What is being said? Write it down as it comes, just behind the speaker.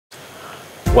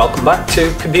Welcome back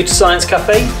to Computer Science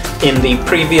Cafe. In the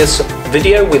previous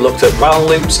video we looked at while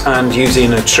loops and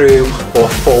using a true or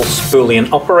false Boolean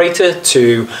operator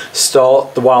to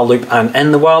start the while loop and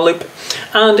end the while loop.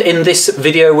 And in this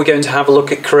video we're going to have a look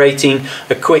at creating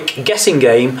a quick guessing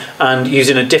game and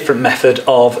using a different method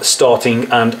of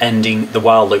starting and ending the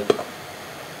while loop.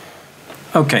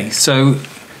 Okay, so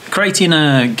creating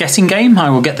a guessing game, I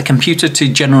will get the computer to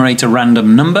generate a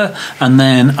random number, and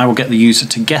then I will get the user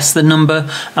to guess the number,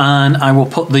 and I will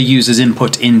put the user's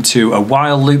input into a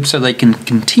while loop so they can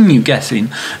continue guessing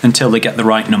until they get the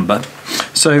right number.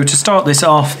 So to start this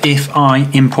off, if I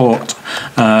import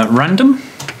random,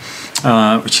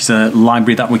 which is a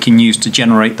library that we can use to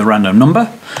generate the random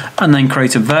number, and then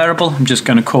create a variable, I'm just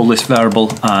going to call this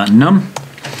variable num,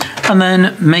 and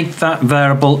then make that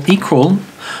variable equal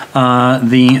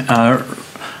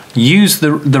use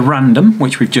the random,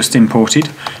 which we've just imported,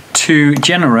 to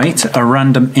generate a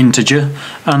random integer.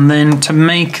 And then to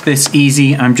make this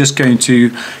easy, I'm just going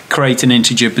to create an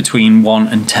integer between 1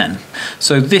 and 10.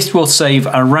 So this will save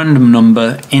a random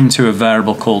number into a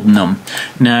variable called num.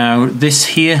 Now this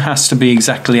here has to be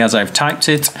exactly as I've typed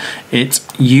it. It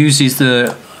uses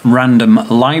the random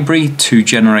library to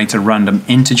generate a random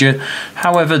integer.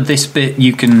 However, this bit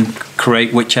you can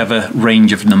create whichever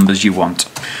range of numbers you want.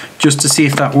 Just to see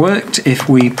if that worked, if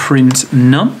we print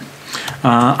num,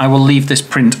 I will leave this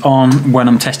print on when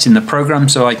I'm testing the program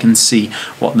so I can see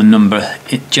what the number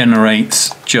it generates,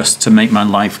 just to make my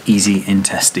life easy in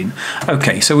testing.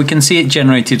 Okay, so we can see it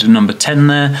generated a number 10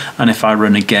 there, and if I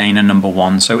run again a number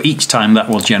 1, so each time that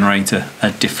will generate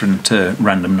a different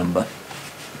random number.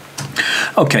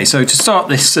 Okay, so to start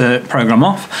this program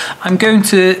off, I'm going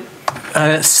to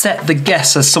set the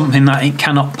guess as something that it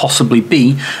cannot possibly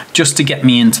be, just to get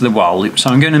me into the while loop. So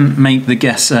I'm going to make the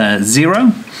guess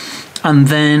 0, and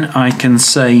then I can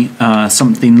say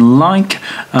something like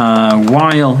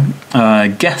while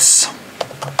guess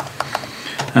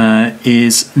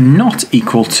is not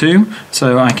equal to,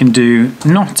 so I can do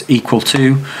not equal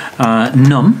to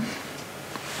num.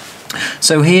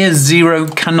 So here 0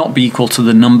 cannot be equal to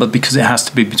the number because it has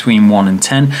to be between 1 and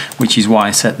 10, which is why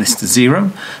I set this to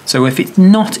 0. So if it's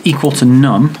not equal to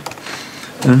num,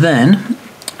 then,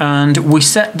 and we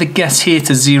set the guess here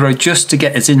to 0 just to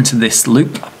get us into this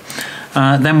loop,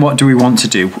 then what do we want to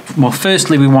do? Well,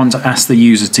 firstly we want to ask the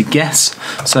user to guess,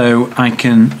 so I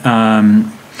can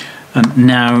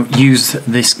now use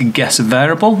this guess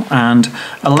variable and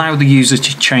allow the user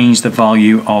to change the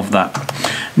value of that.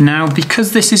 Now,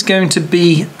 because this is going to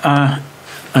be a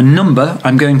number,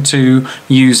 I'm going to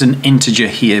use an integer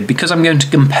here because I'm going to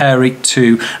compare it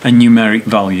to a numeric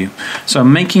value. So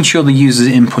I'm making sure the user's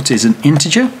input is an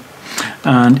integer,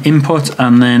 and input,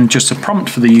 and then just a prompt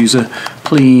for the user,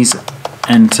 please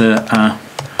enter a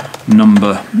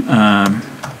number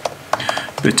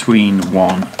between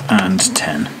 1 and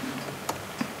 10.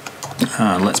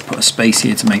 Let's put a space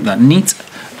here to make that neat.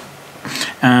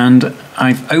 And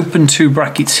I've opened 2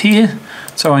 brackets here,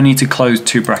 so I need to close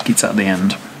 2 brackets at the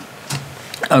end.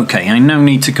 Okay, I now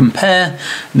need to compare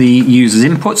the user's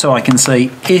input, so I can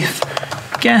say if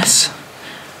guess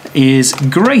is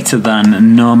greater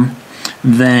than num,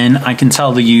 then I can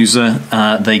tell the user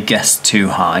they guessed too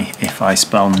high, if I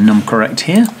spell num correct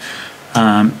here.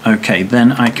 Okay,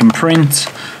 then I can print,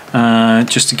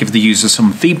 just to give the user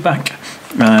some feedback,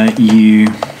 you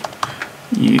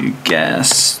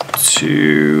guess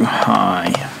too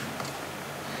high.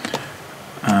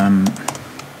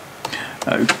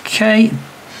 Okay,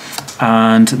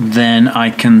 and then I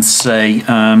can say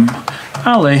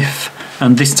aleph,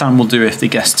 and this time we'll do if they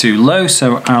guess too low,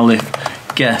 so aleph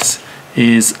guess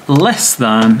is less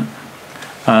than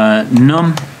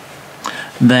num,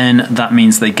 then that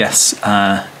means they guess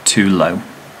too low.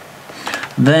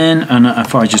 Then, and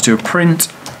if I just do a print,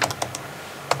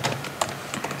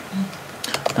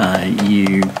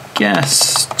 you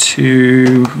guess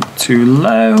too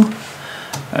low.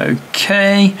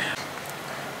 Okay.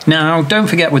 Now don't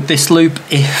forget with this loop,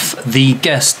 if the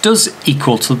guess does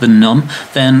equal to the num,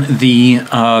 then the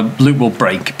loop will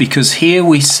break, because here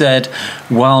we said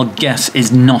while guess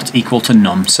is not equal to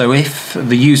num. So if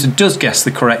the user does guess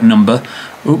the correct number,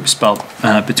 oops, spelled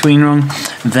between wrong,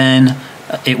 then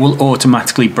it will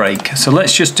automatically break. So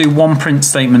let's just do one print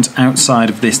statement outside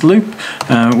of this loop.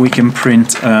 We can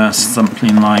print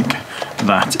something like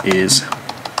that is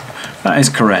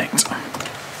correct.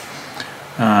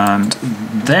 And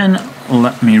then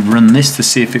let me run this to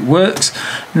see if it works.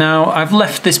 Now I've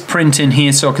left this print in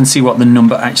here so I can see what the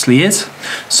number actually is.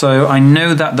 So I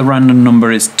know that the random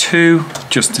number is 2,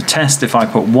 just to test. If I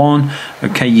put 1,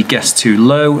 okay, you guessed too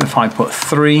low. If I put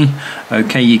 3,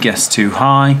 okay, you guessed too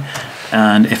high.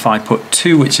 and if I put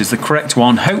 2, which is the correct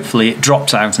one, hopefully it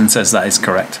drops out and says that is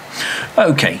correct.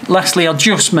 Okay, lastly, I'll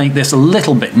just make this a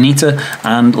little bit neater,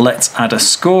 and let's add a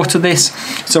score to this.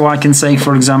 So I can say,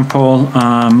 for example,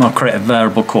 I'll create a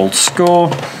variable called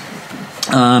score.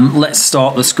 Let's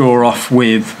start the score off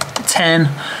with 10,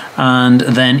 and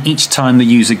then each time the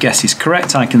user guesses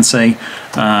correct, I can say,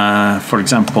 for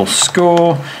example,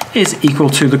 score is equal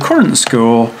to the current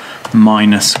score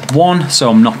minus 1.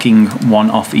 So I'm knocking 1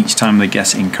 off each time they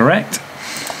guess incorrect.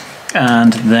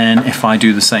 And then if I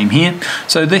do the same here,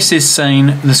 so this is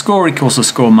saying the score equals the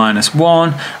score minus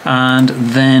 1, and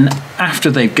then after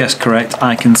they've guessed correct,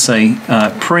 I can say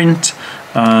print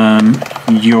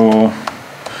your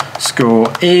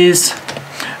score is,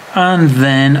 and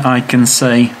then I can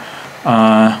say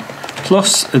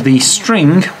plus the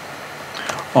string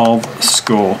of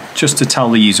score, just to tell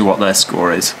the user what their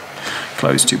score is.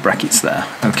 Close 2 brackets there.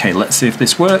 Okay, let's see if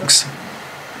this works.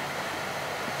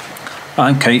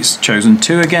 Okay, it's chosen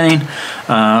 2 again,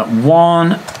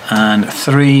 1 and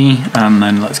 3, and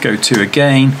then let's go 2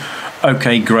 again.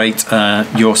 Okay, great,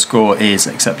 your score is,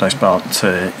 except I spelled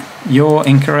your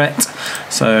incorrect,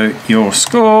 so your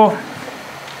score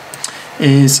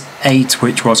is 8,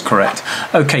 which was correct.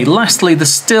 Okay, lastly,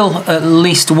 there's still at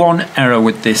least one error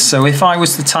with this. So if I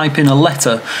was to type in a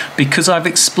letter, because I've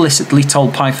explicitly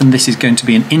told Python this is going to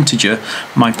be an integer,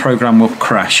 my program will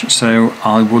crash. So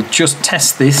I will just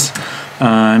test this,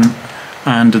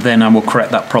 and then I will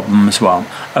correct that problem as well.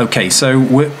 Okay, so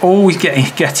we're always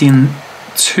getting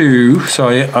 2, so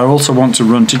I also want to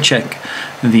run to check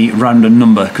the random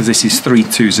number, because this is 3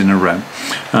 2s in a row.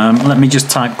 Let me just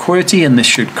type QWERTY and this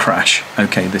should crash.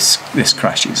 Okay, this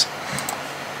crashes.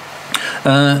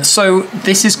 So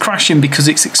this is crashing because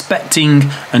it's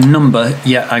expecting a number,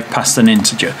 yet I've passed an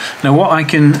integer. Now what I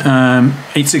can,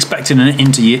 it's expecting an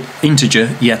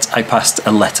integer, yet I passed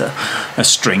a letter, a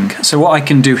string. So what I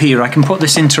can do here, I can put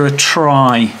this into a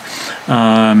try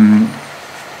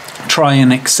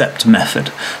and except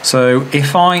method. So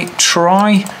if I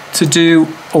try to do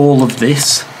all of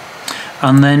this,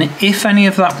 and then if any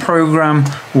of that program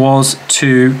was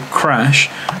to crash,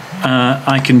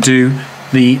 I can do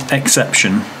the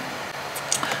exception.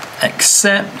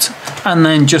 Except, and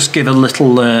then just give a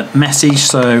little message.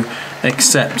 So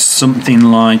except something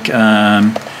like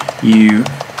you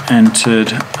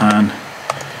entered an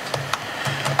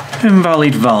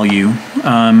invalid value,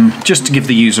 just to give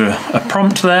the user a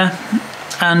prompt there.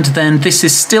 And then this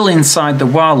is still inside the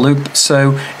while loop,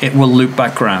 so it will loop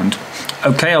back around.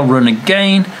 Okay, I'll run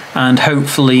again, and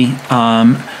hopefully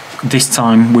this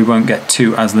time we won't get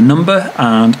 2 as the number,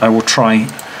 and I will try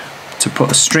to put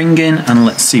a string in, and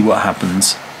let's see what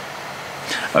happens.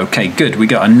 Okay, good, we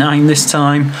got a 9 this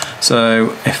time.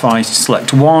 So if I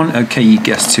select 1, okay, you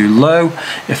guessed too low.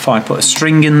 If I put a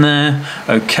string in there,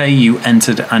 okay, you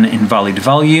entered an invalid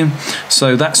value.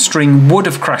 So that string would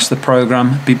have crashed the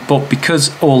program, but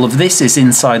because all of this is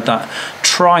inside that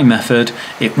try method,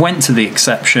 it went to the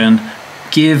exception,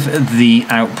 give the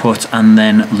output, and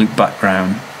then loop back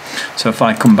round. So if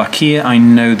I come back here, I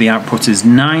know the output is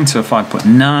 9, so if I put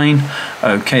 9,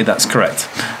 okay, that's correct.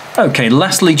 Okay,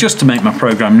 lastly, just to make my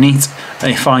program neat,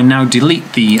 if I now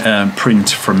delete the print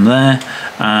from there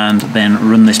and then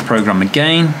run this program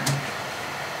again.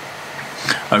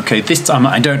 Okay, this time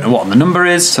I don't know what the number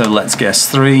is, so let's guess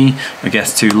 3, I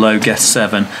guess too low, guess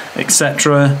 7,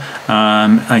 etc.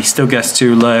 I still guess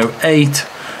too low, 8,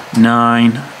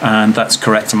 9, and that's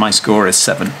correct, and my score is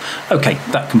 7. Okay,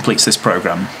 that completes this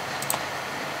program.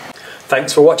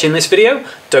 Thanks for watching this video.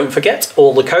 Don't forget,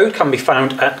 all the code can be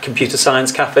found at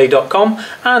computersciencecafe.com,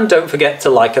 and don't forget to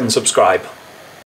like and subscribe.